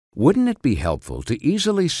Wouldn't it be helpful to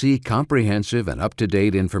easily see comprehensive and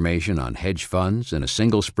up-to-date information on hedge funds in a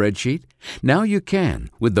single spreadsheet? Now you can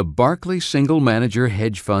with the Barclay Single Manager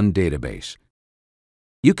Hedge Fund Database.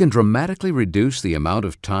 You can dramatically reduce the amount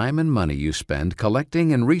of time and money you spend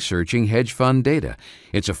collecting and researching hedge fund data.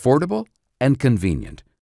 It's affordable and convenient.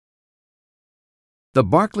 The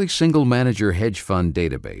Barclay Single Manager Hedge Fund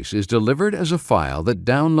Database is delivered as a file that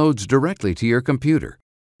downloads directly to your computer.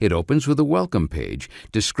 It opens with a welcome page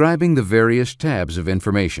describing the various tabs of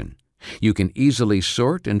information. You can easily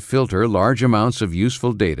sort and filter large amounts of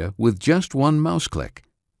useful data with just one mouse click.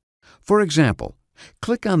 For example,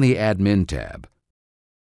 click on the Admin tab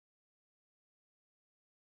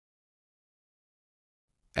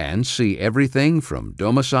and see everything from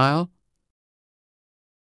domicile,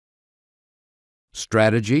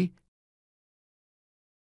 strategy,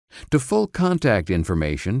 to full contact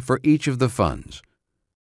information for each of the funds.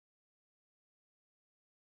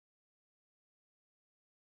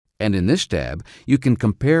 And in this tab, you can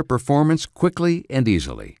compare performance quickly and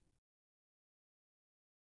easily.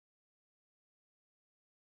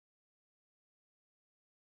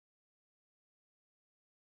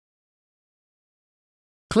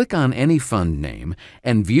 Click on any fund name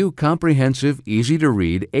and view comprehensive,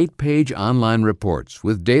 easy-to-read 8-page online reports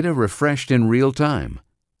with data refreshed in real time.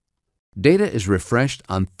 Data is refreshed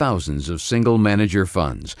on thousands of single manager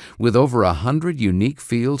funds with over 100 unique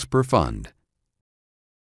fields per fund.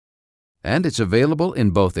 And it's available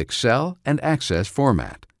in both Excel and Access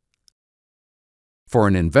format. For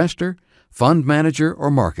an investor, fund manager,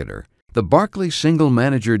 or marketer, the Barclay Single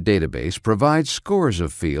Manager Database provides scores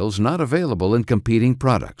of fields not available in competing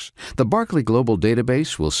products. The Barclay Global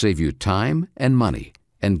Database will save you time and money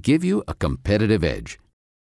and give you a competitive edge.